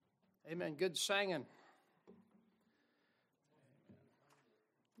Amen. Good singing.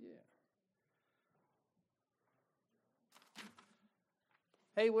 Yeah.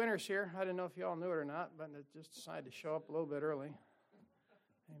 Hey, Winter's here. I didn't know if you all knew it or not, but it just decided to show up a little bit early.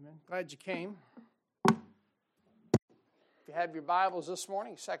 Amen. Glad you came. If you have your Bibles this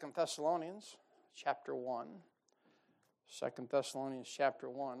morning, 2 Thessalonians chapter 1. 2 Thessalonians chapter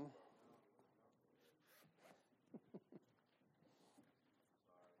 1.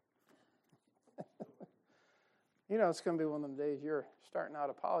 You know, it's going to be one of them days you're starting out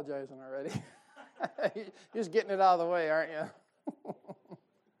apologizing already. You're just getting it out of the way, aren't you?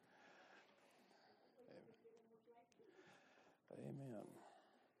 Amen.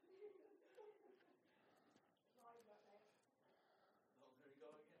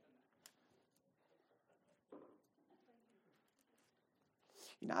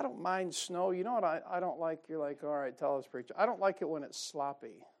 You know, I don't mind snow. You know what I don't like? You're like, all right, tell us, preacher. I don't like it when it's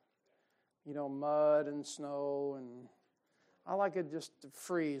sloppy. You know, mud and snow, and I like it just to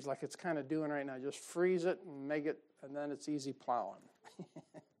freeze like it's kind of doing right now. Just freeze it and make it, and then it's easy plowing.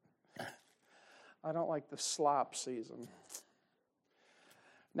 I don't like the slop season.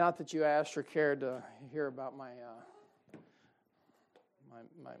 Not that you asked or cared to hear about my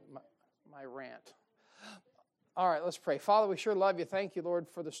rant. All right, let's pray. Father, we sure love you. Thank you, Lord,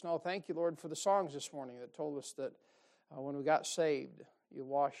 for the snow. Thank you, Lord, for the songs this morning that told us that when we got saved, you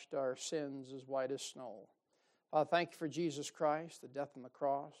washed our sins as white as snow. Father, thank you for Jesus Christ, the death on the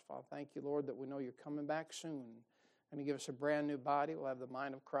cross. Father, thank you, Lord, that we know you're coming back soon. Going to give us a brand new body. We'll have the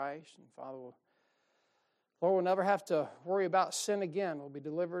mind of Christ. And Father, Lord, we'll never have to worry about sin again. We'll be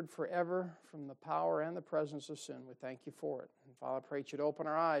delivered forever from the power and the presence of sin. We thank you for it. And Father, I pray that you'd open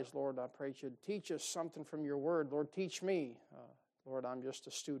our eyes, Lord. I pray that you'd teach us something from your word. Lord, teach me. Lord, I'm just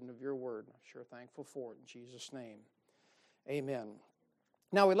a student of your word. I'm sure thankful for it. In Jesus' name, amen.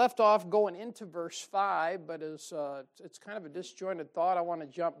 Now, we left off going into verse 5, but it's kind of a disjointed thought. I want to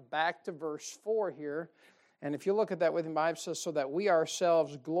jump back to verse 4 here. And if you look at that with me, the Bible says, so that we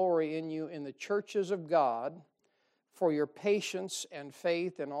ourselves glory in you in the churches of God for your patience and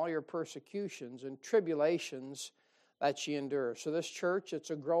faith in all your persecutions and tribulations that ye endure. So this church, it's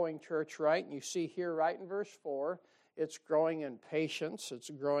a growing church, right? And you see here right in verse 4, it's growing in patience, it's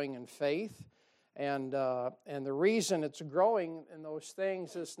growing in faith. And the reason it's growing in those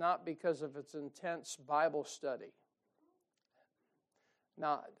things is not because of its intense Bible study.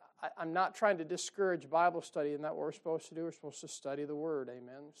 Now, I'm not trying to discourage Bible study. Isn't that what we're supposed to do? We're supposed to study the Word,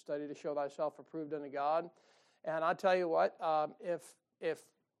 amen. Study to show thyself approved unto God. And I tell you what, if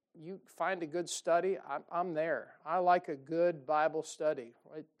you find a good study, I'm there. I like a good Bible study.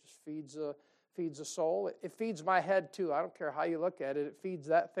 It just feeds the soul. It feeds my head too. I don't care how you look at it. It feeds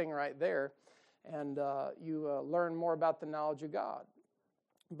that thing right there. And you learn more about the knowledge of God.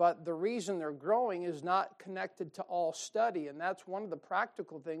 But the reason they're growing is not connected to all study, and that's one of the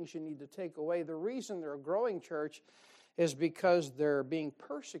practical things you need to take away. The reason they're a growing church is because they're being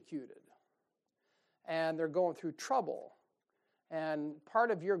persecuted, and they're going through trouble. And part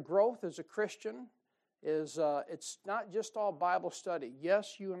of your growth as a Christian is it's not just all Bible study.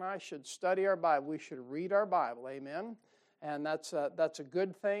 Yes, you and I should study our Bible. We should read our Bible, amen? And that's a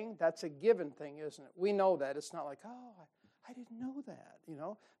good thing. That's a given thing, isn't it? We know that. It's not like, oh, I didn't know that, you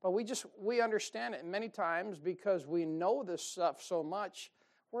know. But we understand it. And many times, because we know this stuff so much,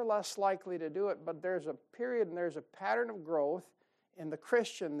 we're less likely to do it. But there's a period and there's a pattern of growth in the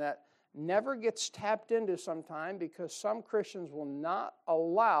Christian that never gets tapped into sometime, because some Christians will not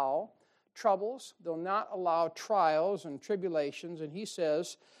allow troubles. They'll not allow trials and tribulations. And he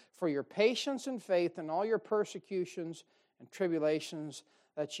says, for your patience and faith and all your persecutions and tribulations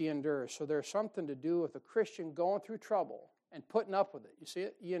that ye endure. So there's something to do with a Christian going through trouble and putting up with it. You see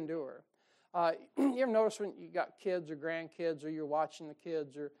it? You endure. You ever notice when you got kids or grandkids, or you're watching the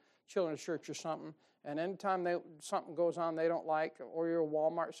kids or children's church or something, and anytime something goes on they don't like, or you're at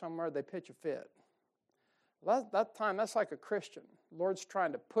Walmart somewhere, they pitch a fit. That time, that's like a Christian. The Lord's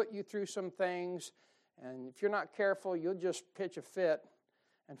trying to put you through some things, and if you're not careful, you'll just pitch a fit.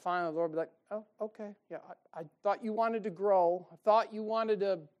 And finally, the Lord will be like, oh, okay, yeah, I thought you wanted to grow. I thought you wanted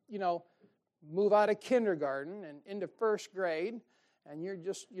to, move out of kindergarten and into first grade, and you're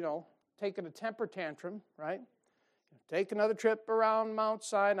just, taking a temper tantrum, right? Take another trip around Mount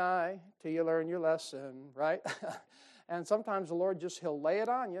Sinai till you learn your lesson, right? And sometimes the Lord He'll lay it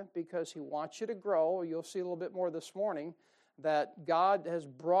on you because He wants you to grow. You'll see a little bit more this morning that God has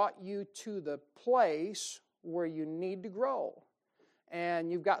brought you to the place where you need to grow.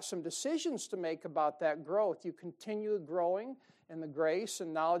 And you've got some decisions to make about that growth. You continue growing in the grace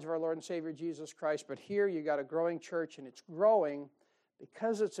and knowledge of our Lord and Savior Jesus Christ, but here you got a growing church, and it's growing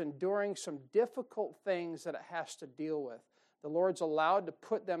Because it's enduring some difficult things that it has to deal with. The Lord's allowed to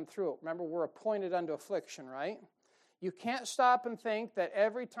put them through it. Remember, we're appointed unto affliction, right? You can't stop and think that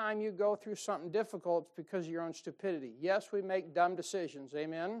every time you go through something difficult, it's because of your own stupidity. Yes, we make dumb decisions,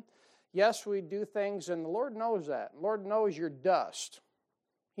 amen? Yes, we do things, and the Lord knows that. The Lord knows your dust.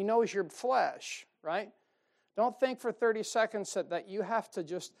 He knows your flesh, right? Don't think for 30 seconds that you have to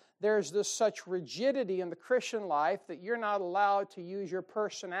just, there's this such rigidity in the Christian life that you're not allowed to use your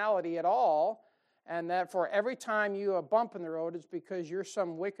personality at all, and that for every time you a bump in the road, it's because you're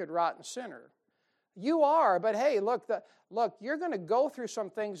some wicked, rotten sinner. You are, but hey, look, you're going to go through some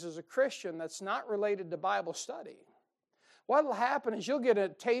things as a Christian that's not related to Bible study. What will happen is you'll get a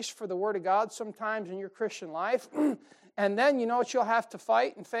taste for the Word of God sometimes in your Christian life, and then you know what you'll have to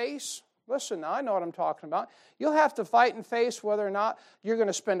fight and face? Listen, now I know what I'm talking about. You'll have to fight and face whether or not you're going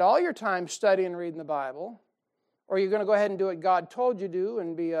to spend all your time studying and reading the Bible, or you're going to go ahead and do what God told you to do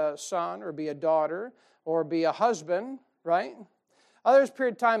and be a son or be a daughter or be a husband, right? There's a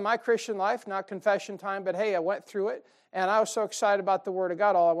period of time in my Christian life, not confession time, but hey, I went through it, and I was so excited about the Word of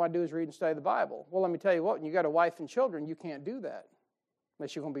God, all I want to do is read and study the Bible. Well, let me tell you what, when you got a wife and children, you can't do that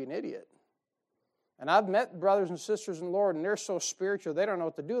unless you're going to be an idiot. And I've met brothers and sisters in the Lord, and they're so spiritual, they don't know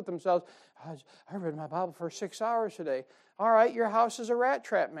what to do with themselves. I read my Bible for 6 hours today. All right, your house is a rat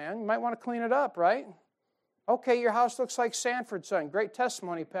trap, man. You might want to clean it up, right? Okay, your house looks like Sanford's son. Great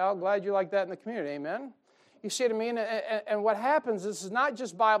testimony, pal. Glad you like that in the community. Amen? You see what I mean? And what happens is it's not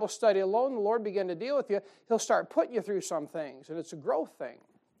just Bible study alone. The Lord begin to deal with you. He'll start putting you through some things, and it's a growth thing.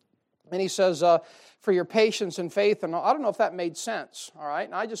 And he says, for your patience and faith, and I don't know if that made sense, all right?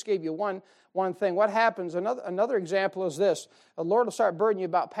 And I just gave you one thing. What happens, another example is this. The Lord will start burdening you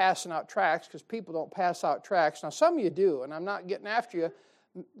about passing out tracts because people don't pass out tracts. Now, some of you do, and I'm not getting after you.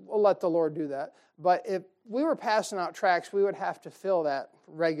 We'll let the Lord do that. But if we were passing out tracts, we would have to fill that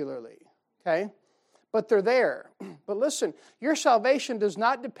regularly, okay? But they're there. But listen, your salvation does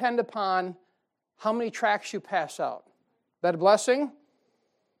not depend upon how many tracts you pass out. Is that a blessing?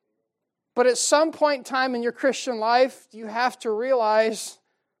 But at some point in time in your Christian life, you have to realize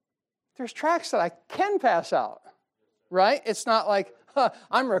there's tracts that I can pass out, right? It's not like,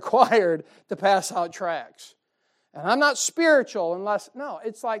 I'm required to pass out tracts. And I'm not spiritual unless, no,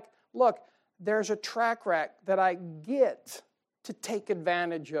 it's like, look, there's a tract rack that I get to take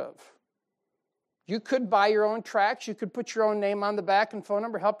advantage of. You could buy your own tracts. You could put your own name on the back and phone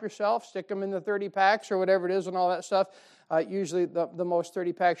number, help yourself, stick them in the 30 packs or whatever it is and all that stuff. Usually the most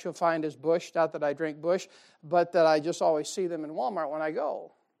 30 packs you'll find is Busch. Not that I drink Busch, but that I just always see them in Walmart when I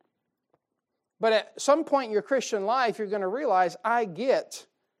go. But at some point in your Christian life, you're going to realize, I get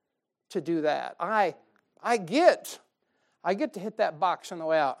to do that. I get to hit that box on the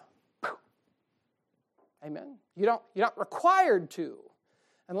way out. Amen. You're not required to.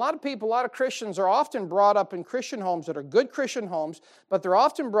 And a lot of Christians are often brought up in Christian homes that are good Christian homes, but they're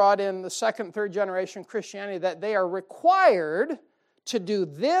often brought in the second, third generation Christianity that they are required to do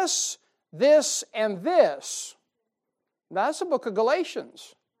this, this, and this. That's the book of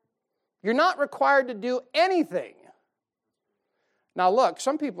Galatians. You're not required to do anything. Now look,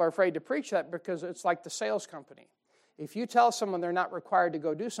 some people are afraid to preach that because it's like the sales company. If you tell someone they're not required to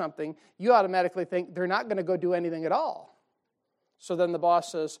go do something, you automatically think they're not going to go do anything at all. So then the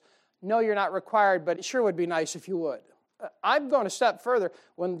boss says, no, you're not required, but it sure would be nice if you would. I'm going a step further.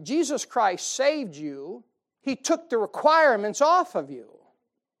 When Jesus Christ saved you, He took the requirements off of you.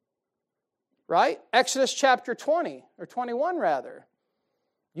 Right? Exodus chapter 20, or 21 rather.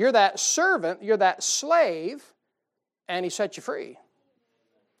 You're that servant, you're that slave, and He set you free.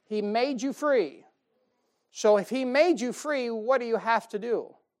 He made you free. So if He made you free, what do you have to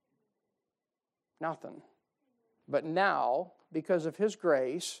do? Nothing. But now, because of His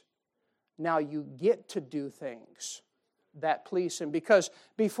grace, now you get to do things that please Him. Because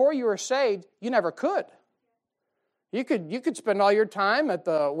before you were saved, you never could. You could spend all your time at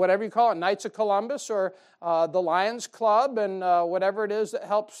the, whatever you call it, Knights of Columbus or the Lions Club and whatever it is that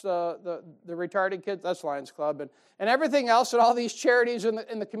helps the retarded kids. That's Lions Club. And everything else and all these charities in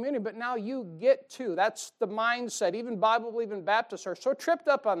the community. But now you get to. That's the mindset. Even Bible-believing Baptists are so tripped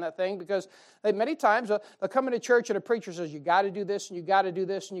up on that thing because many times they'll come into church and a preacher says, you got to do this and you got to do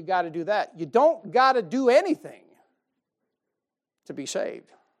this and you got to do that. You don't got to do anything to be saved.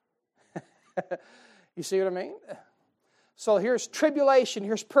 You see what I mean? So here's tribulation,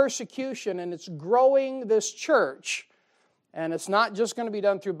 here's persecution, and it's growing this church. And it's not just going to be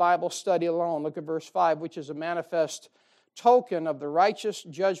done through Bible study alone. Look at verse 5, which is a manifest token of the righteous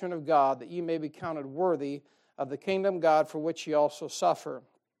judgment of God, that ye may be counted worthy of the kingdom of God for which ye also suffer.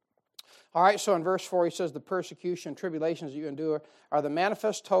 All right, so in verse 4 he says, the persecution and tribulations that you endure are the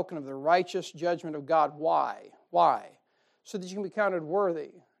manifest token of the righteous judgment of God. Why? Why? So that you can be counted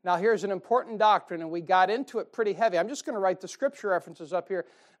worthy. Now here's an important doctrine, and we got into it pretty heavy. I'm just going to write the scripture references up here,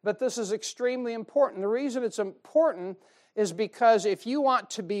 but this is extremely important. The reason it's important is because if you want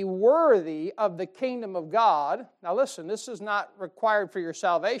to be worthy of the kingdom of God, now listen, this is not required for your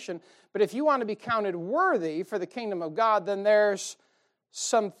salvation, but if you want to be counted worthy for the kingdom of God, then there's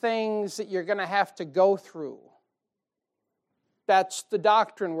some things that you're going to have to go through. That's the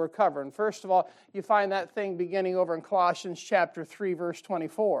doctrine we're covering. First of all, you find that thing beginning over in Colossians chapter 3, verse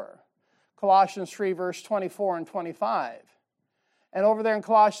 24. Colossians 3, verse 24 and 25. And over there in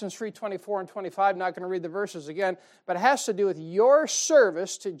Colossians 3, 24 and 25, I'm not going to read the verses again, but it has to do with your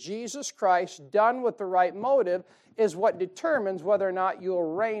service to Jesus Christ done with the right motive is what determines whether or not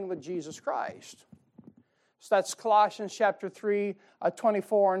you'll reign with Jesus Christ. So that's Colossians chapter 3,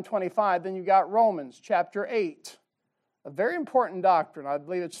 24 and 25. Then you got Romans chapter 8. A very important doctrine. I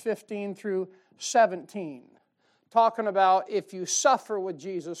believe it's 15 through 17. Talking about if you suffer with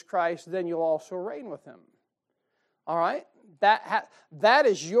Jesus Christ, then you'll also reign with Him. All right? That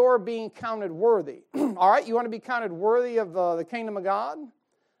is your being counted worthy. All right? You want to be counted worthy of the kingdom of God?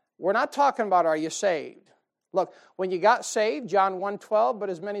 We're not talking about are you saved. Look, when you got saved, John 1:12, but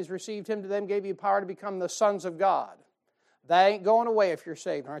as many as received Him, to them gave you power to become the sons of God. That ain't going away if you're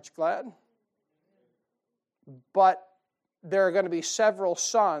saved. Aren't you glad? But there are going to be several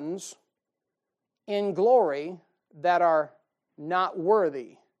sons in glory that are not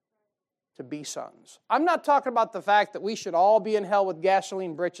worthy to be sons. I'm not talking about the fact that we should all be in hell with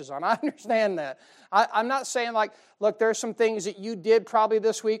gasoline britches on. I understand that. I'm not saying like, look, there's some things that you did probably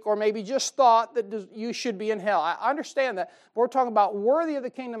this week or maybe just thought that you should be in hell. I understand that. But we're talking about worthy of the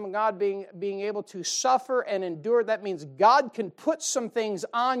kingdom of God being able to suffer and endure. That means God can put some things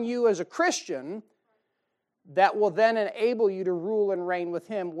on you as a Christian that will then enable you to rule and reign with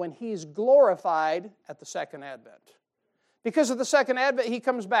Him when He's glorified at the second advent. Because of the second advent, He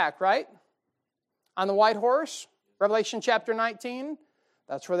comes back, right? On the white horse, Revelation chapter 19.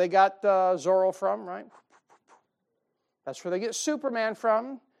 That's where they got Zorro from, right? That's where they get Superman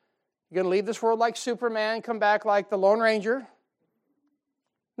from. You're going to leave this world like Superman, come back like the Lone Ranger.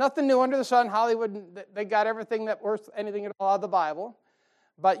 Nothing new under the sun. Hollywood, they got everything that worth anything at all out of the Bible.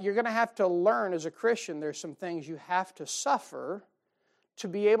 But you're going to have to learn as a Christian, there's some things you have to suffer to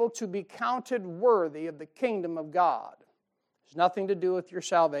be able to be counted worthy of the kingdom of God. It's nothing to do with your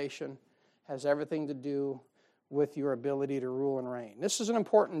salvation. It has everything to do with your ability to rule and reign. This is an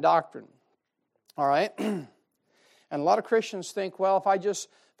important doctrine. All right? And a lot of Christians think, well, if I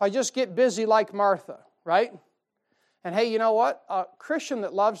just get busy like Martha, right? And hey, you know what? A Christian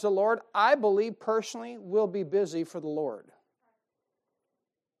that loves the Lord, I believe personally, will be busy for the Lord.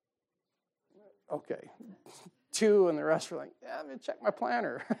 Okay, 2 and the rest were like, yeah, I'm going to check my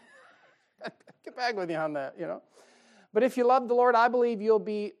planner. Get back with you on that, you know. But if you love the Lord, I believe you'll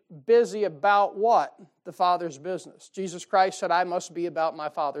be busy about what? The Father's business. Jesus Christ said, I must be about my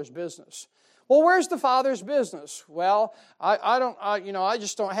Father's business. Well, where's the Father's business? Well, I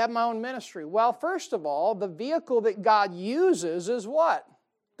just don't have my own ministry. Well, first of all, the vehicle that God uses is what?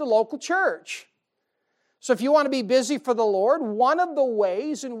 The local church. So if you want to be busy for the Lord, one of the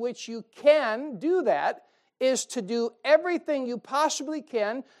ways in which you can do that is to do everything you possibly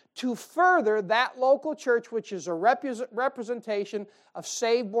can to further that local church, which is a representation of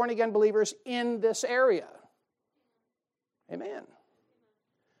saved, born-again believers in this area. Amen.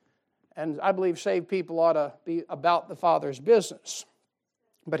 And I believe saved people ought to be about the Father's business.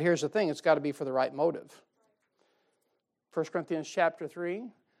 But here's the thing, it's got to be for the right motive. 1 Corinthians chapter 3.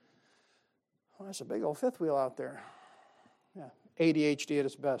 Oh, that's a big old fifth wheel out there. Yeah, ADHD at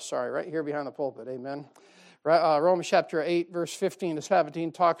its best. Sorry, right here behind the pulpit. Amen. Romans chapter 8, verse 15 to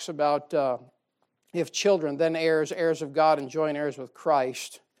 17 talks about if children, then heirs, heirs of God, and joint heirs with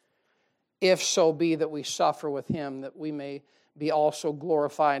Christ, if so be that we suffer with Him, that we may be also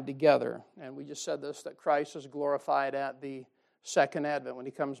glorified together. And we just said this, that Christ is glorified at the second advent when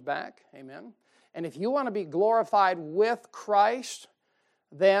He comes back. Amen. And if you want to be glorified with Christ,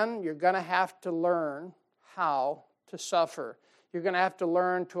 then you're going to have to learn how to suffer. You're going to have to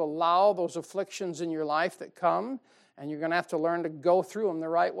learn to allow those afflictions in your life that come, and you're going to have to learn to go through them the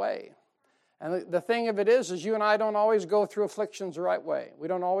right way. And the thing of it is you and I don't always go through afflictions the right way. We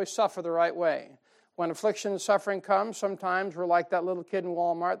don't always suffer the right way. When affliction and suffering comes, sometimes we're like that little kid in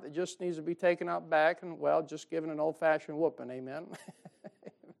Walmart that just needs to be taken out back and, well, just given an old-fashioned whooping, amen?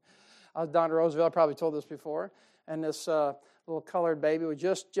 I was down to Roseville, I probably told this before, and this little colored baby was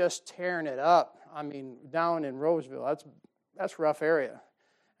just tearing it up. I mean, down in Roseville, that's a rough area.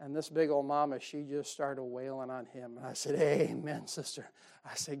 And this big old mama, she just started wailing on him. And I said, amen, sister.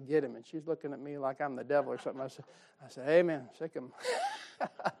 I said, get him. And she's looking at me like I'm the devil or something. I said, amen, sick him.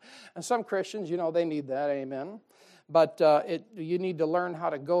 And some Christians, they need that, amen. But you need to learn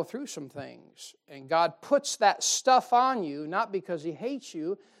how to go through some things. And God puts that stuff on you, not because He hates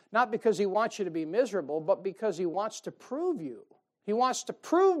you, not because He wants you to be miserable, but because He wants to prove you. He wants to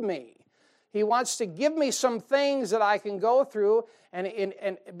prove me. He wants to give me some things that I can go through,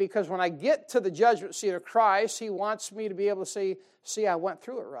 and because when I get to the judgment seat of Christ, He wants me to be able to say, see, I went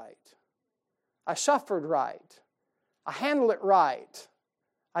through it right. I suffered right. I handled it right.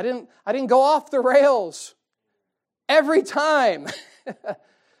 I didn't go off the rails every time.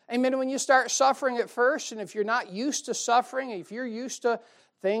 Amen. When you start suffering at first, and if you're not used to suffering, if you're used to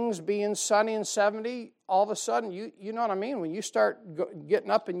things being sunny and 70, all of a sudden, you know what I mean? When you start getting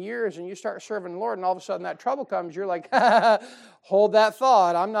up in years and you start serving the Lord and all of a sudden that trouble comes, you're like, hold that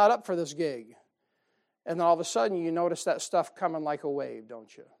thought, I'm not up for this gig. And then all of a sudden you notice that stuff coming like a wave,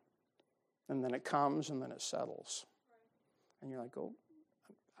 don't you? And then it comes and then it settles. And you're like, oh,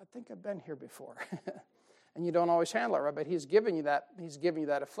 I think I've been here before. And you don't always handle it right, but He's giving you that. He's giving you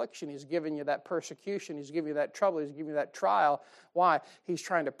that affliction. He's giving you that persecution. He's giving you that trouble. He's giving you that trial. Why? He's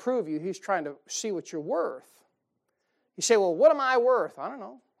trying to prove you. He's trying to see what you're worth. You say, well, what am I worth? I don't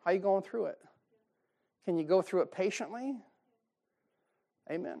know. How are you going through it? Can you go through it patiently?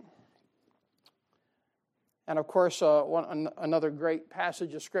 Amen. And of course, another great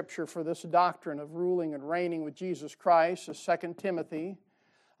passage of Scripture for this doctrine of ruling and reigning with Jesus Christ is 2 Timothy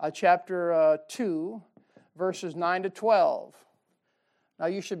chapter 2. Verses 9 to 12. Now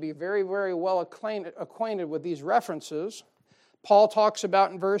you should be very, very well acquainted with these references. Paul talks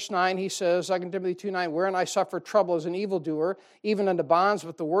about in verse 9, he says, 2 Timothy 2:9, wherein I suffer trouble as an evildoer, even unto bonds,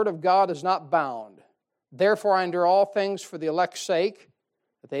 but the word of God is not bound. Therefore I endure all things for the elect's sake,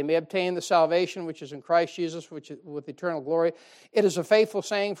 that they may obtain the salvation which is in Christ Jesus, which is with eternal glory. It is a faithful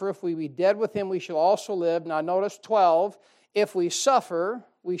saying, for if we be dead with Him, we shall also live. Now notice 12, if we suffer,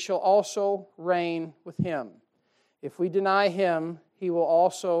 we shall also reign with Him. If we deny Him, He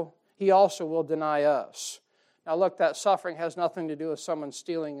also will deny us. Now look, that suffering has nothing to do with someone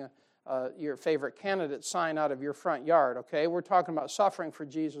stealing your favorite candidate sign out of your front yard, okay? We're talking about suffering for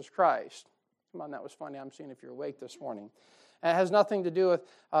Jesus Christ. Come on, that was funny. I'm seeing if you're awake this morning. And it has nothing to do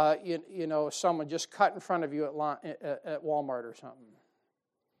with, someone just cut in front of you at Walmart or something.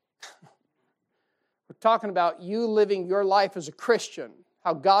 We're talking about you living your life as a Christian,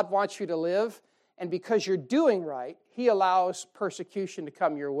 how God wants you to live, and because you're doing right, He allows persecution to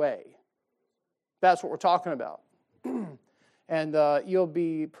come your way. That's what we're talking about. And you'll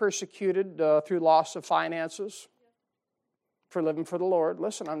be persecuted through loss of finances for living for the Lord.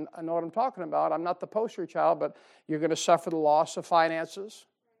 Listen, I know what I'm talking about. I'm not the poster child, but you're going to suffer the loss of finances.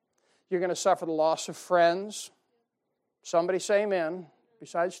 You're going to suffer the loss of friends. Somebody say amen.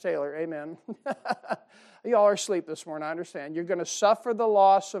 Besides Taylor, amen. Y'all are asleep this morning, I understand. You're going to suffer the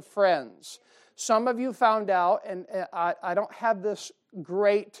loss of friends. Some of you found out, and I don't have this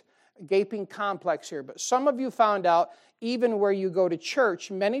great gaping complex here, but some of you found out even where you go to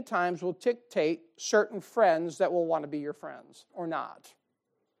church many times will dictate certain friends that will want to be your friends or not.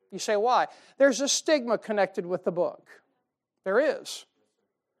 You say, why? There's a stigma connected with the book. There is.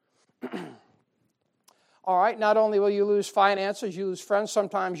 All right, not only will you lose finances, you lose friends,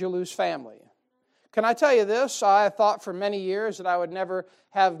 sometimes you lose family. Can I tell you this? I thought for many years that I would never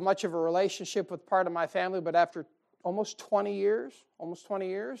have much of a relationship with part of my family, but after almost 20 years,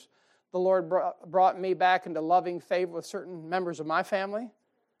 the Lord brought me back into loving favor with certain members of my family.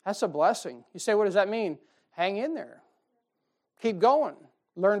 That's a blessing. You say, what does that mean? Hang in there. Keep going.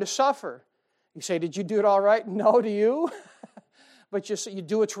 Learn to suffer. You say, did you do it all right? No, do you? But you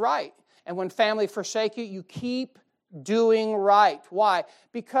do what's right. And when family forsake you, you keep doing right. Why?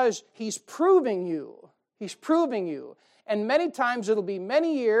 Because He's proving you. He's proving you. And many times it'll be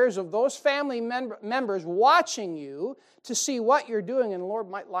many years of those family members watching you to see what you're doing. And the Lord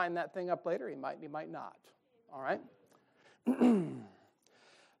might line that thing up later. He might not. All right?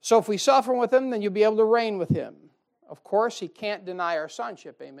 So if we suffer with Him, then you'll be able to reign with Him. Of course, He can't deny our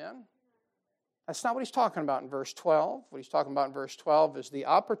sonship. Amen? That's not what He's talking about in verse 12. What He's talking about in verse 12 is the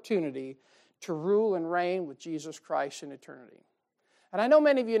opportunity to rule and reign with Jesus Christ in eternity. And I know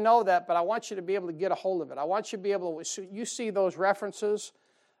many of you know that, but I want you to be able to get a hold of it. I want you to be able to, so you see those references,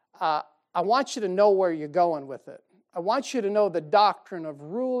 I want you to know where you're going with it. I want you to know the doctrine of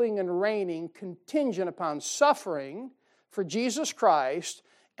ruling and reigning contingent upon suffering for Jesus Christ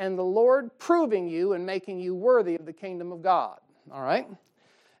and the Lord proving you and making you worthy of the kingdom of God. All right?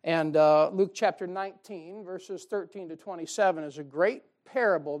 And Luke chapter 19, verses 13 to 27 is a great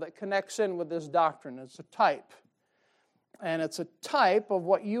parable that connects in with this doctrine. It's a type. And it's a type of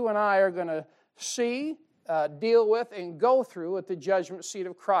what you and I are going to see, deal with, and go through at the judgment seat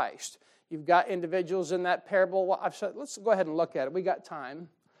of Christ. You've got individuals in that parable. I've said, let's go ahead and look at it. We got time.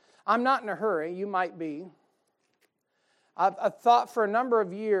 I'm not in a hurry. You might be. I've thought for a number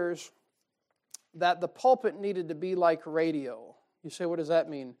of years that the pulpit needed to be like radio. You say, what does that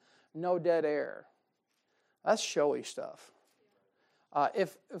mean? No dead air. That's showy stuff.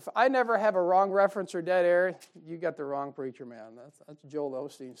 If I never have a wrong reference or dead air, you got the wrong preacher, man. That's Joel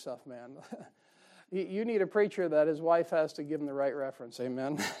Osteen stuff, man. You need a preacher that his wife has to give him the right reference.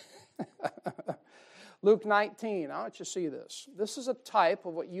 Amen. Luke 19, I want you to see this. This is a type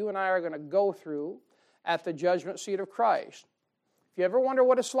of what you and I are going to go through at the judgment seat of Christ. If you ever wonder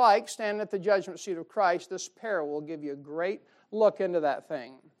what it's like standing at the judgment seat of Christ, this parable will give you a great look into that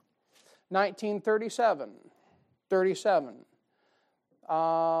thing. 1937. 37.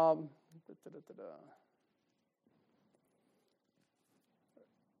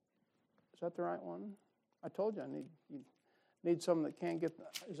 Is that the right one? I told you you need some that can't get.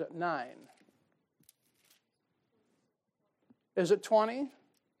 Is it 9? Is it 20?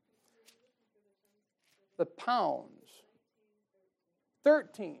 The pounds.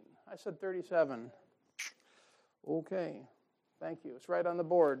 13. I said 37. Okay. Thank you. It's right on the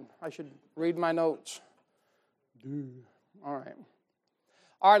board. I should read my notes. All right.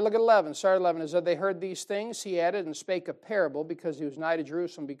 All right, look at 11. Start 11. As they heard these things, he added and spake a parable because he was nigh to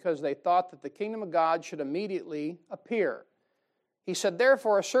Jerusalem, because they thought that the kingdom of God should immediately appear. He said,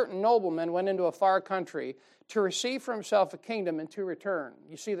 therefore, a certain nobleman went into a far country to receive for himself a kingdom and to return.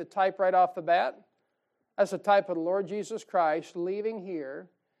 You see the type right off the bat? That's a type of the Lord Jesus Christ leaving here.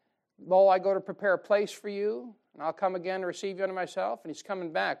 Lo, I go to prepare a place for you, and I'll come again to receive you unto myself. And he's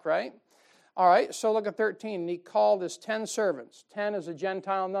coming back, right? All right, so look at 13. And he called his 10 servants. 10 is a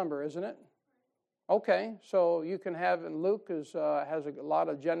Gentile number, isn't it? Okay, so you can have, and Luke has a lot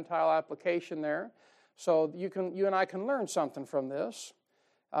of Gentile application there. So you and I can learn something from this.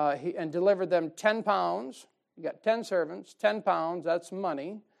 And delivered them 10 pounds. You got 10 servants, 10 pounds, that's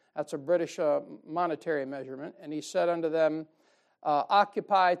money. That's a British monetary measurement. And he said unto them,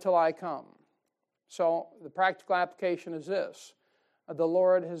 occupy till I come. So the practical application is this. The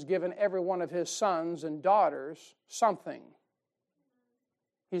Lord has given every one of his sons and daughters something.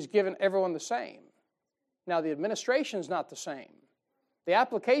 He's given everyone the same. Now, the administration is not the same. The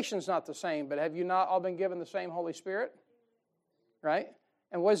application is not the same, but have you not all been given the same Holy Spirit? Right?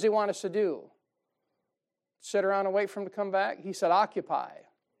 And what does he want us to do? Sit around and wait for him to come back? He said, occupy.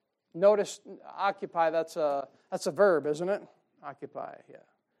 Notice, occupy, that's a verb, isn't it? Occupy, yeah.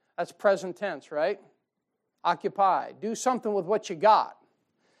 That's present tense, right? Occupy. Do something with what you got.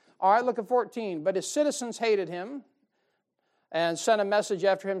 All right, look at 14. But his citizens hated him and sent a message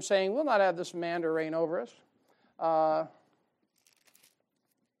after him saying, we'll not have this man to reign over us. No,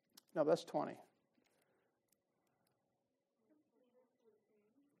 that's 20.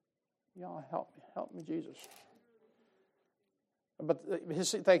 Y'all help me, Jesus. But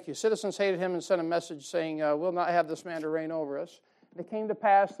thank you. Citizens hated him and sent a message saying, we'll not have this man to reign over us. And it came to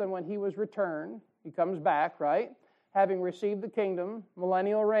pass then when he was returned, he comes back, right? Having received the kingdom,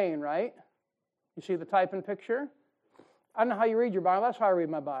 millennial reign, right? You see the type and picture? I don't know how you read your Bible. That's how I read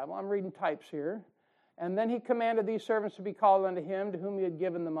my Bible. I'm reading types here. And then he commanded these servants to be called unto him, to whom he had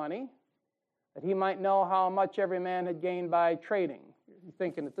given the money, that he might know how much every man had gained by trading. You're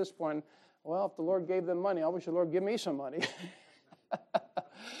thinking at this point, well, if the Lord gave them money, I wish the Lord give me some money.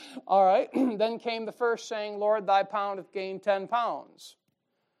 All right. Then came the first, saying, Lord, thy pound hath gained 10 pounds.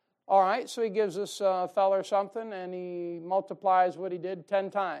 All right, so he gives this feller something, and he multiplies what he did 10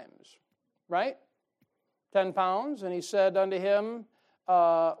 times, right? 10 pounds, and he said unto him,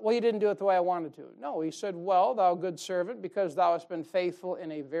 well, you didn't do it the way I wanted to. No, he said, well, thou good servant, because thou hast been faithful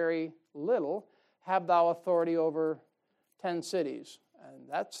in a very little, have thou authority over 10 cities. And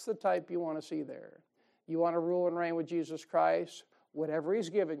that's the type you want to see there. You want to rule and reign with Jesus Christ, whatever he's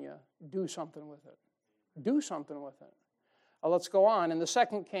given you, do something with it. Do something with it. Let's go on. And the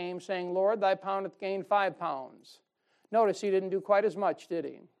second came, saying, Lord, thy pound hath gained 5 pounds. Notice he didn't do quite as much, did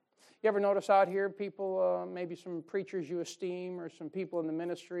he? You ever notice out here people, maybe some preachers you esteem or some people in the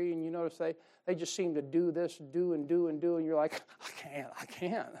ministry, and you notice they just seem to do this, do, and you're like, I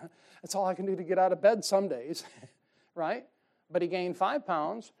can't. That's all I can do to get out of bed some days, right? But he gained 5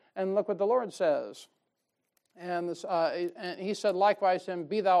 pounds, and look what the Lord says. And he said likewise to him,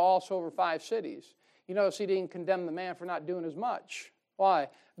 be thou also over 5 cities. You notice he didn't condemn the man for not doing as much. Why?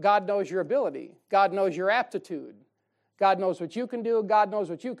 God knows your ability. God knows your aptitude. God knows what you can do, God knows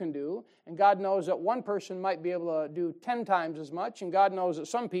what you can do, and God knows that one person might be able to do 10 times as much, and God knows that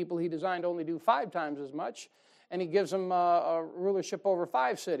some people He designed to only do 5 times as much, and He gives them a rulership over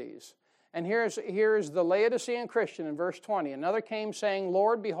 5 cities. And here's the Laodicean Christian in verse 20. Another came saying,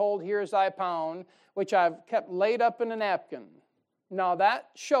 Lord, behold, here is thy pound, which I've kept laid up in a napkin. Now that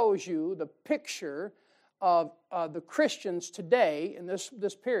shows you the picture of the Christians today in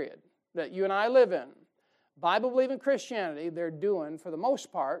this period that you and I live in. Bible-believing Christianity, they're doing, for the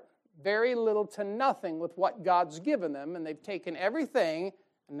most part, very little to nothing with what God's given them, and they've taken everything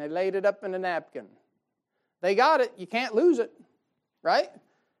and they laid it up in a napkin. They got it. You can't lose it, right?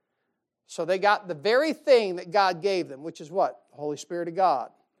 So they got the very thing that God gave them, which is what? The Holy Spirit of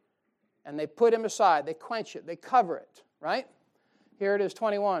God. And they put Him aside. They quench it. They cover it, right? Here it is,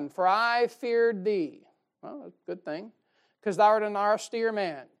 21. For I feared thee. Well, that's a good thing. Because thou art an austere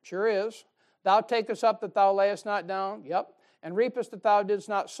man. Sure is. Thou takest up that thou layest not down. Yep. And reapest that thou didst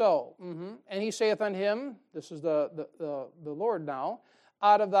not sow. And He saith unto him, this is the Lord now,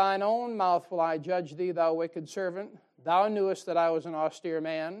 out of thine own mouth will I judge thee, thou wicked servant. Thou knewest that I was an austere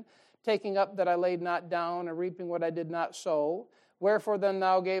man, taking up that I laid not down, and reaping what I did not sow. Wherefore then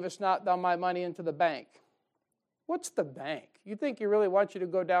thou gavest not thou my money into the bank. What's the bank? You think He really wants you to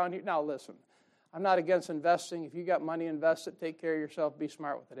go down here? Now listen, I'm not against investing. If you got money, invest it. Take care of yourself. Be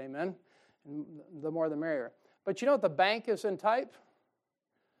smart with it. Amen? And the more the merrier. But you know what the bank is in type?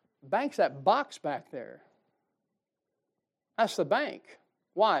 The bank's that box back there. That's the bank.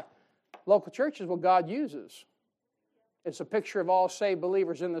 Why? Local church is what God uses. It's a picture of all saved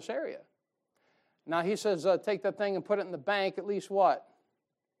believers in this area. Now He says, take that thing and put it in the bank, at least what?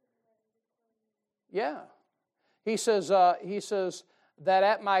 Yeah. He says, that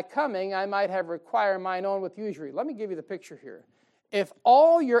at my coming I might have required mine own with usury. Let me give you the picture here. If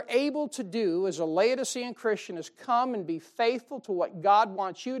all you're able to do as a Laodicean Christian is come and be faithful to what God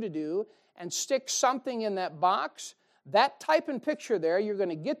wants you to do and stick something in that box, that type and picture there, you're going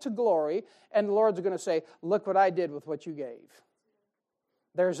to get to glory, and the Lord's going to say, look what I did with what you gave.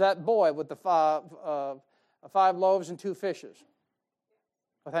 There's that boy with the 5 loaves and 2 fishes.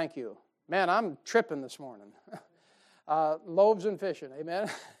 Well, thank you. Man, I'm tripping this morning. Loaves and fishing, amen?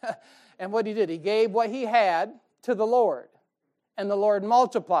 And what he did, he gave what he had to the Lord, and the Lord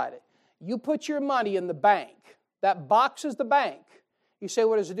multiplied it. You put your money in the bank. That box is the bank. You say,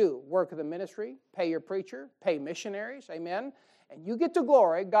 what does it do? Work of the ministry, pay your preacher, pay missionaries, amen? And you get to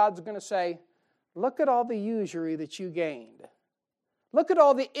glory, God's going to say, look at all the usury that you gained. Look at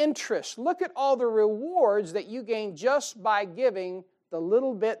all the interest. Look at all the rewards that you gained just by giving the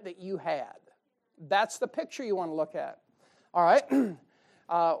little bit that you had. That's the picture you want to look at. All right?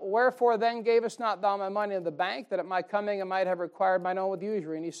 Wherefore then gavest not thou my money in the bank, that at my coming I might have required mine own with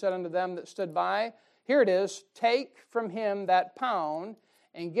usury? And he said unto them that stood by, here it is, take from him that pound,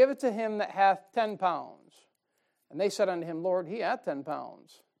 and give it to him that hath 10 pounds. And they said unto him, Lord, he hath 10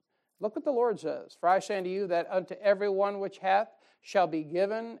 pounds. Look what the Lord says. For I say unto you that unto every one which hath shall be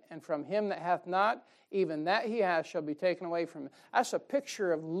given, and from him that hath not, even that he hath shall be taken away from him. That's a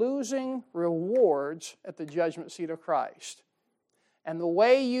picture of losing rewards at the judgment seat of Christ. And the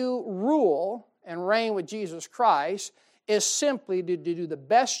way you rule and reign with Jesus Christ is simply to do the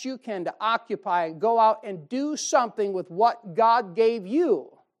best you can to occupy and go out and do something with what God gave you.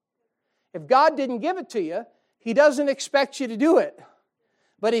 If God didn't give it to you, He doesn't expect you to do it.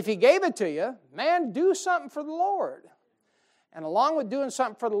 But if He gave it to you, man, do something for the Lord. And along with doing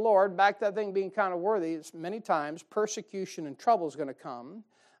something for the Lord, back to that thing being kind of worthy, many times persecution and trouble is going to come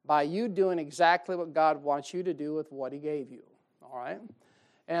by you doing exactly what God wants you to do with what He gave you. All right?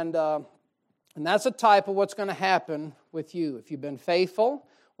 And that's a type of what's going to happen with you. If you've been faithful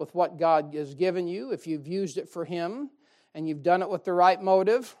with what God has given you, if you've used it for Him, and you've done it with the right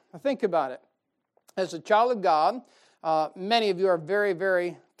motive, think about it. As a child of God, many of you are very,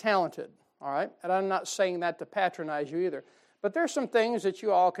 very talented. All right? And I'm not saying that to patronize you either. But there's some things that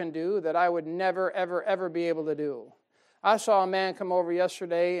you all can do that I would never, ever, ever be able to do. I saw a man come over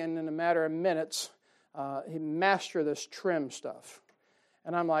yesterday, and in a matter of minutes, he mastered this trim stuff.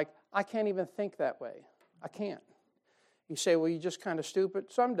 And I'm like, I can't even think that way. I can't. You say, well, you're just kind of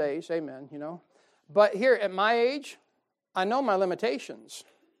stupid. Some days, amen, you know. But here, at my age, I know my limitations.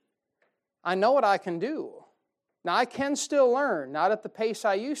 I know what I can do. Now, I can still learn, not at the pace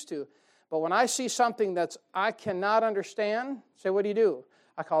I used to. But when I see something that's I cannot understand, say, what do?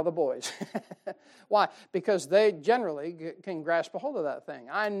 I call the boys. Why? Because they generally can grasp a hold of that thing.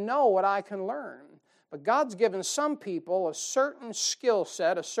 I know what I can learn. But God's given some people a certain skill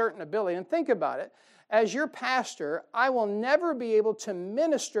set, a certain ability. And think about it. as your pastor, I will never be able to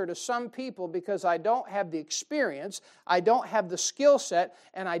minister to some people because I don't have the experience, I don't have the skill set,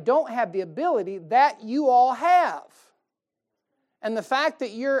 and I don't have the ability that you all have. And the fact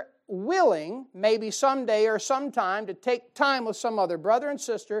that you're willing, maybe someday or sometime, to take time with some other brother and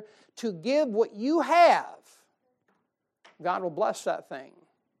sister to give what you have, God will bless that thing.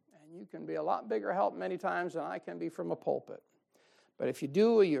 And you can be a lot bigger help many times than I can be from a pulpit. But if you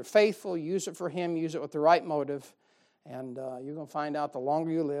do, you're faithful, use it for Him, use it with the right motive, and you're going to find out the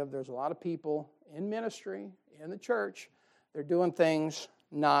longer you live, there's a lot of people in ministry, in the church, they're doing things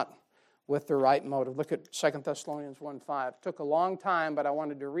not with the right motive. Look at 2 Thessalonians 1:5. It took a long time, but I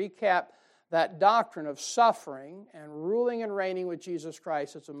wanted to recap that doctrine of suffering and ruling and reigning with Jesus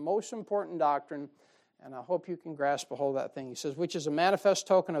Christ. It's the most important doctrine, and I hope you can grasp a hold of that thing. He says, which is a manifest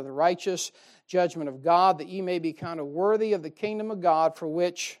token of the righteous judgment of God, that ye may be counted worthy of the kingdom of God for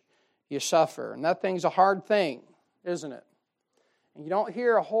which you suffer. And that thing's a hard thing, isn't it? And you don't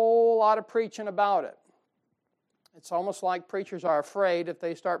hear a whole lot of preaching about it. It's almost like preachers are afraid if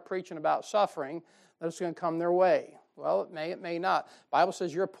they start preaching about suffering, that it's going to come their way. Well, it may not. The Bible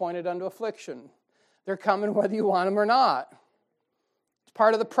says you're appointed unto affliction. They're coming whether you want them or not. It's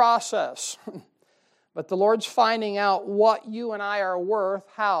part of the process. But the Lord's finding out what you and I are worth.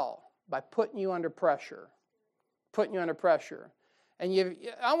 How? By putting you under pressure. Putting you under pressure. And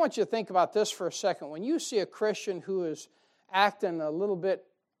I want you to think about this for a second. When you see a Christian who is acting a little bit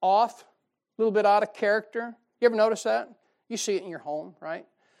off, a little bit out of character, you ever notice that? You see it in your home, right?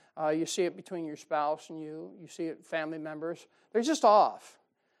 You see it between your spouse and you. You see it in family members. They're just off.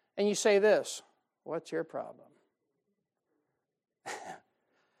 And you say this, what's your problem?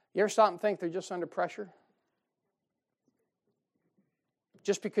 You ever stop and think they're just under pressure?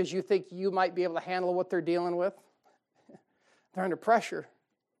 Just because you think you might be able to handle what they're dealing with? They're under pressure.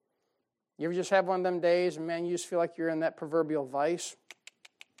 You ever just have one of them days and, man, you just feel like you're in that proverbial vice?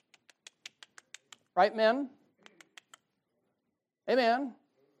 Right, men? Amen.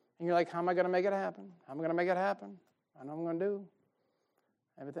 And you're like, how am I going to make it happen? How am I going to make it happen? I know what I'm going to do.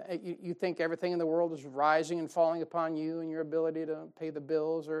 You think everything in the world is rising and falling upon you and your ability to pay the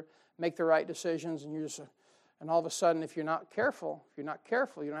bills or make the right decisions, and all of a sudden, if you're not careful, you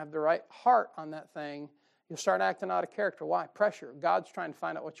don't have the right heart on that thing, you'll start acting out of character. Why? Pressure. God's trying to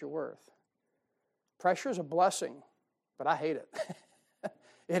find out what you're worth. Pressure is a blessing, but I hate it.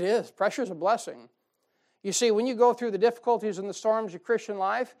 It is. Pressure is a blessing. You see, when you go through the difficulties and the storms of Christian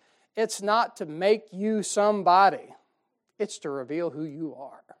life, it's not to make you somebody. It's to reveal who you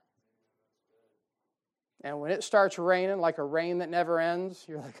are. And when it starts raining, like a rain that never ends,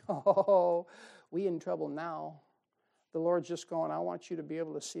 you're like, oh, we in trouble now. The Lord's just going, I want you to be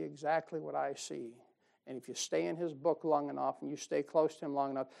able to see exactly what I see. And if you stay in His book long enough and you stay close to Him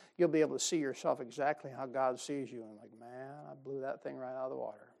long enough, you'll be able to see yourself exactly how God sees you. And like, man, I blew that thing right out of the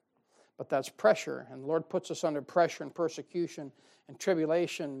water. But that's pressure. And the Lord puts us under pressure and persecution and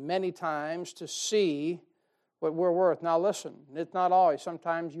tribulation many times to see what we're worth. Now listen, it's not always.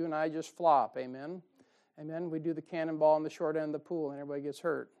 Sometimes you and I just flop. Amen? Amen? We do the cannonball in the short end of the pool and everybody gets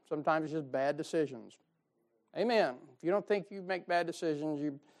hurt. Sometimes it's just bad decisions. Amen. If you don't think you make bad decisions,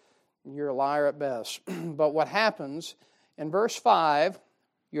 you're a liar at best. But what happens, in verse 5,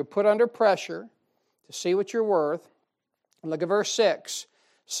 you're put under pressure to see what you're worth. And look at verse 6.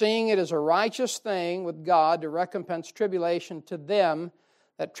 Seeing it is a righteous thing with God to recompense tribulation to them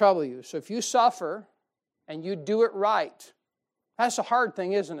that trouble you. So if you suffer and you do it right, that's a hard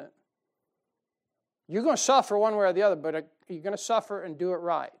thing, isn't it? You're going to suffer one way or the other, but you're going to suffer and do it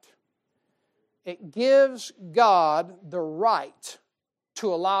right. It gives God the right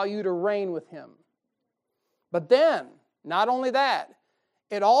to allow you to reign with Him. But then, not only that,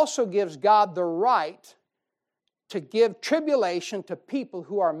 it also gives God the right to give tribulation to people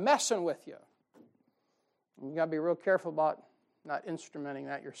who are messing with you. You've got to be real careful about not instrumenting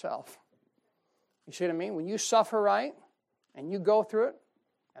that yourself. You see what I mean? When you suffer right, and you go through it,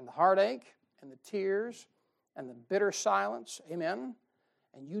 and the heartache, and the tears, and the bitter silence, amen,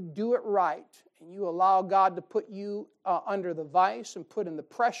 and you do it right, and you allow God to put you under the vice and put in the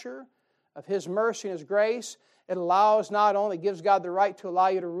pressure of His mercy and His grace, it gives God the right to allow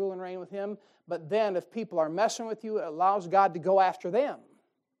you to rule and reign with Him, but then if people are messing with you, it allows God to go after them.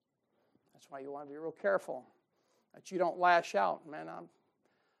 That's why you want to be real careful that you don't lash out. Man,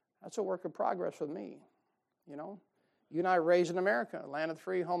 that's a work in progress with me. You know, you and I were raised in America, land of the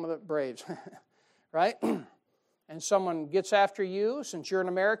free, home of the Braves, right? And someone gets after you, since you're an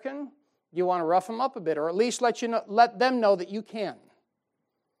American, you want to rough them up a bit, or at least let them know that you can.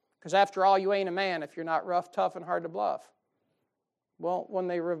 Because after all, you ain't a man if you're not rough, tough, and hard to bluff. Well, when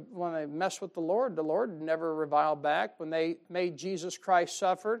they messed with the Lord never reviled back. When they made Jesus Christ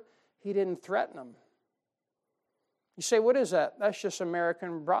suffer, He didn't threaten them. You say, what is that? That's just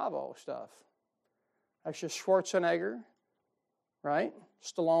American Bravo stuff. That's just Schwarzenegger, right?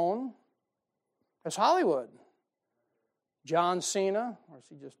 Stallone. That's Hollywood. John Cena, or is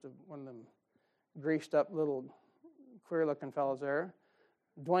he just one of them greased up little queer-looking fellows there?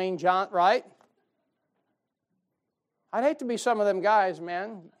 Dwayne Johnson, right? I'd hate to be some of them guys,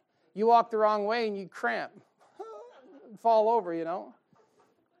 man. You walk the wrong way and you cramp. Fall over, you know.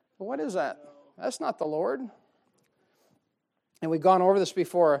 But what is that? That's not the Lord. And we've gone over this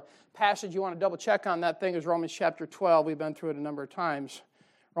before. A passage you want to double check on that thing is Romans chapter 12. We've been through it a number of times.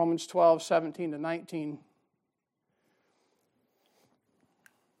 Romans 12, 17 to 19.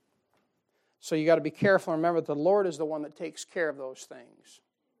 So you got to be careful and remember that the Lord is the one that takes care of those things.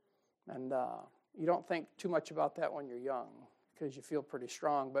 And you don't think too much about that when you're young because you feel pretty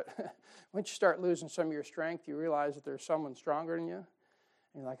strong. But once you start losing some of your strength, you realize that there's someone stronger than you.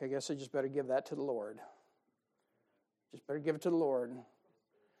 And you're like, I guess I just better give that to the Lord. Just better give it to the Lord.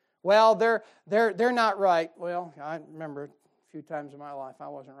 Well, they're not right. Well, I remember a few times in my life I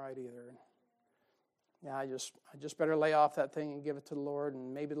wasn't right either. Yeah, I just better lay off that thing and give it to the Lord,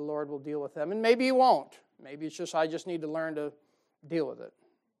 and maybe the Lord will deal with them, and maybe He won't. Maybe it's just I just need to learn to deal with it.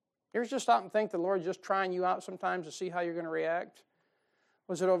 You ever just stop and think the Lord's just trying you out sometimes to see how you're going to react?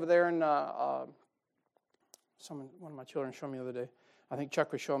 Was it over there in one of my children showed me the other day? I think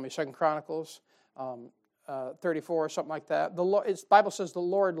Chuck was showing me 2 Chronicles 34 or something like that. The Bible says the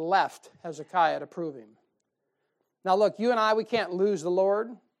Lord left Hezekiah to prove him. Now look, you and I, we can't lose the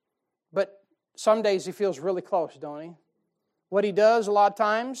Lord, but some days He feels really close, don't He? What He does a lot of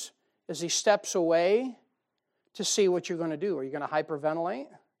times is He steps away to see what you're going to do. Are you going to hyperventilate?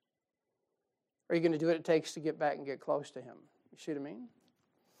 Or are you going to do what it takes to get back and get close to Him? You see what I mean?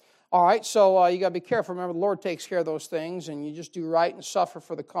 All right, so you got to be careful. Remember, the Lord takes care of those things, and you just do right and suffer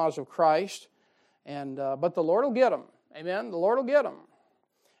for the cause of Christ. And but the Lord will get them. Amen? The Lord will get them.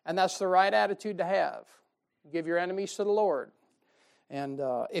 And that's the right attitude to have. Give your enemies to the Lord. And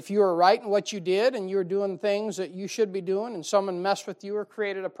if you were right in what you did and you were doing things that you should be doing and someone messed with you or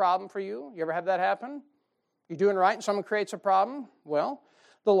created a problem for you, you ever have that happen? You're doing right and someone creates a problem? Well,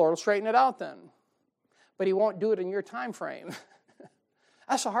 the Lord will straighten it out then. But He won't do it in your time frame.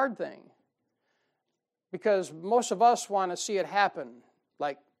 That's a hard thing. Because most of us want to see it happen,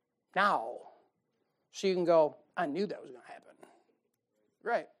 like now. So you can go, I knew that was going to happen.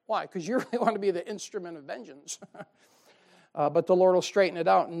 Right. Why? Because you really want to be the instrument of vengeance. But the Lord will straighten it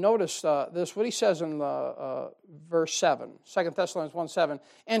out. And notice this, what He says in verse 7, 2 Thessalonians 1:7.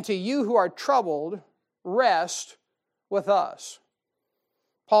 And to you who are troubled, rest with us.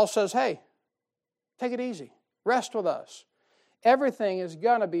 Paul says, hey, take it easy. Rest with us. Everything is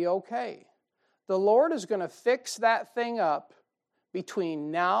going to be okay. The Lord is going to fix that thing up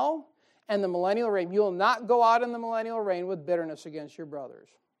between now and the millennial reign. You will not go out in the millennial reign with bitterness against your brothers.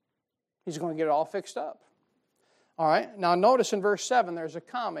 He's going to get it all fixed up. All right, now notice in verse 7 there's a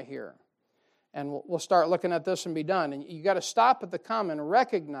comma here. And we'll start looking at this and be done. And you got to stop at the comma and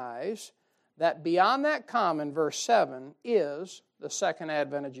recognize that beyond that comma in verse 7 is the second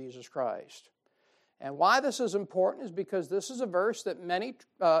advent of Jesus Christ. And why this is important is because this is a verse that many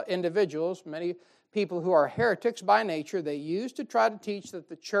individuals, many people who are heretics by nature, they use to try to teach that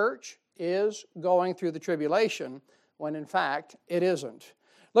the church is going through the tribulation, when in fact it isn't.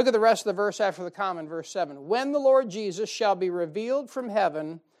 Look at the rest of the verse after the comma in verse 7. When the Lord Jesus shall be revealed from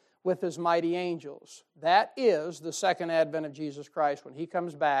heaven with His mighty angels. That is the second advent of Jesus Christ, when He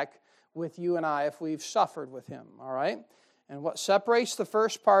comes back with you and I if we've suffered with Him. All right? And what separates the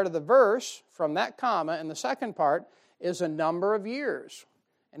first part of the verse from that comma and the second part is a number of years.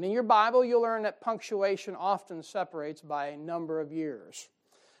 And in your Bible, you'll learn that punctuation often separates by a number of years.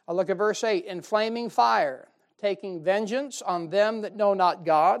 I'll look at verse 8. In flaming fire, taking vengeance on them that know not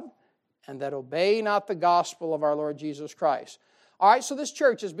God and that obey not the gospel of our Lord Jesus Christ. All right, so this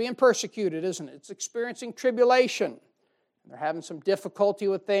church is being persecuted, isn't it? It's experiencing tribulation. They're having some difficulty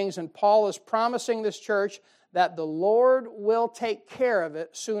with things, and Paul is promising this church that the Lord will take care of it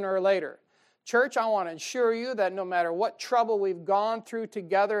sooner or later. Church, I want to assure you that no matter what trouble we've gone through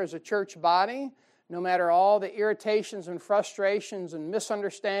together as a church body, no matter all the irritations and frustrations and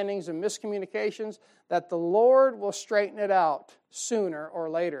misunderstandings and miscommunications, that the Lord will straighten it out sooner or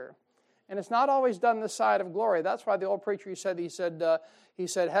later. And it's not always done this side of glory. That's why the old preacher, he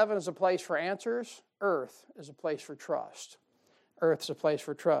said, heaven is a place for answers, earth is a place for trust. Earth is a place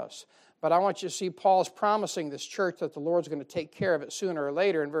for trust. But I want you to see Paul's promising this church that the Lord's going to take care of it sooner or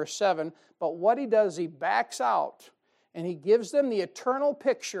later in verse 7. But what he does, he backs out And he gives them the eternal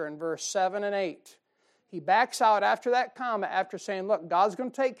picture in verse 7 and 8. He backs out after that comma, after saying, look, God's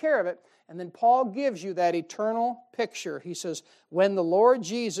going to take care of it. And then Paul gives you that eternal picture. He says, when the Lord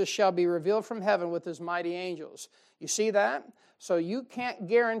Jesus shall be revealed from heaven with his mighty angels. You see that? So you can't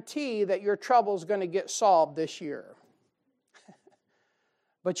guarantee that your trouble is going to get solved this year.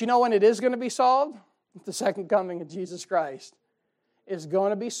 But you know when it is going to be solved? The second coming of Jesus Christ is going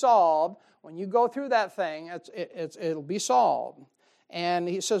to be solved. When you go through that thing, it'll be solved. And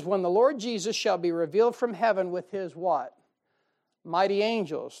he says, when the Lord Jesus shall be revealed from heaven with his what? Mighty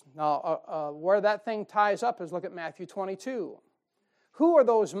angels. Now, where that thing ties up is look at Matthew 22. Who are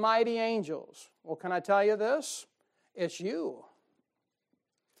those mighty angels? Well, can I tell you this? It's you.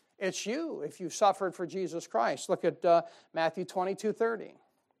 It's you if you've suffered for Jesus Christ. Look at Matthew 22:30.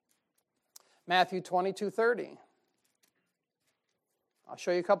 Matthew 22:30. I'll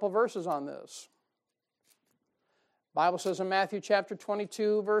show you a couple verses on this. The Bible says in Matthew chapter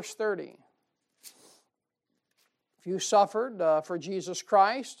 22, verse 30, if you suffered for Jesus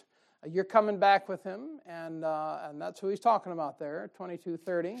Christ, you're coming back with him, and that's who he's talking about there,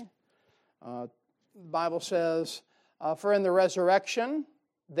 22:30. The Bible says, for in the resurrection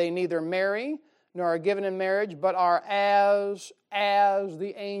they neither marry nor are given in marriage, but are as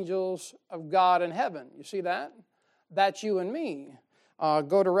the angels of God in heaven. You see that? That's you and me.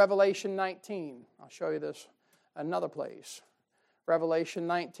 Go to Revelation 19. I'll show you this another place. Revelation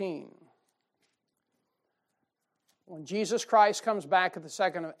 19. When Jesus Christ comes back at the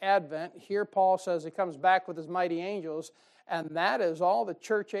second advent, here Paul says he comes back with his mighty angels, and that is all the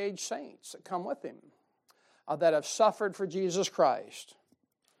church-age saints that come with him that have suffered for Jesus Christ.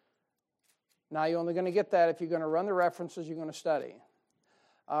 Now, you're only going to get that if you're going to run the references you're going to study.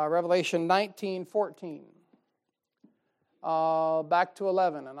 Revelation 19:14. Back to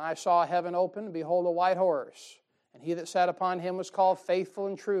 11. And I saw heaven open, and behold, a white horse. And he that sat upon him was called Faithful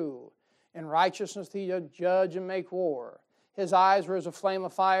and True. In righteousness he did judge and make war. His eyes were as a flame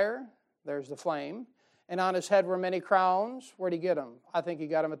of fire. There's the flame. And on his head were many crowns. Where'd he get them? I think he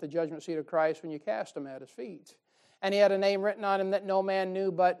got them at the judgment seat of Christ when you cast them at his feet. And he had a name written on him that no man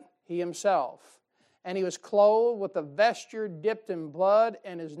knew but he himself. And he was clothed with a vesture dipped in blood,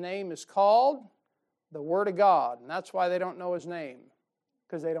 and his name is called the Word of God. And that's why they don't know his name,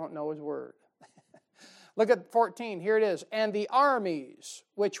 because they don't know his word. Look at 14. Here it is. And the armies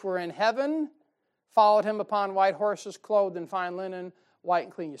which were in heaven followed him upon white horses, clothed in fine linen, white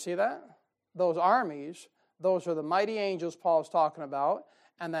and clean. You see that? Those armies, those are the mighty angels Paul is talking about,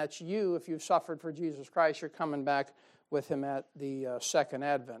 and that's you if you've suffered for Jesus Christ. You're coming back with him at the second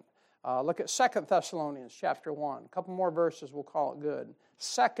advent. Look at 2 Thessalonians chapter 1. A couple more verses, we'll call it good.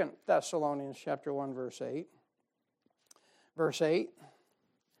 2 Thessalonians chapter 1, verse 8. Verse 8.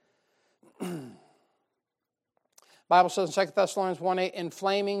 Bible says in 2 Thessalonians 1:8, in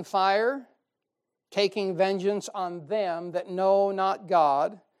flaming fire, taking vengeance on them that know not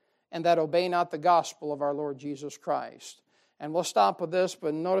God, and that obey not the gospel of our Lord Jesus Christ. And we'll stop with this,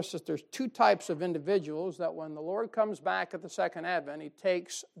 but notice that there's two types of individuals that when the Lord comes back at the second advent, he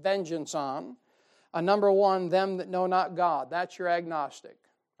takes vengeance on. Number one, them that know not God. That's your agnostic,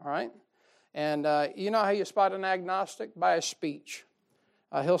 all right? And you know how you spot an agnostic? By his speech.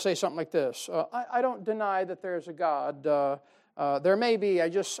 He'll say something like this, I don't deny that there's a God. There may be, I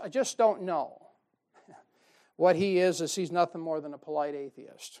just don't know. What he is he's nothing more than a polite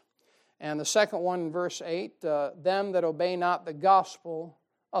atheist. And the second one in verse 8, them that obey not the gospel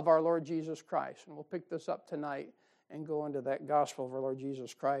of our Lord Jesus Christ. And we'll pick this up tonight and go into that gospel of our Lord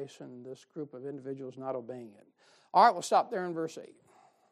Jesus Christ and this group of individuals not obeying it. All right, we'll stop there in verse 8.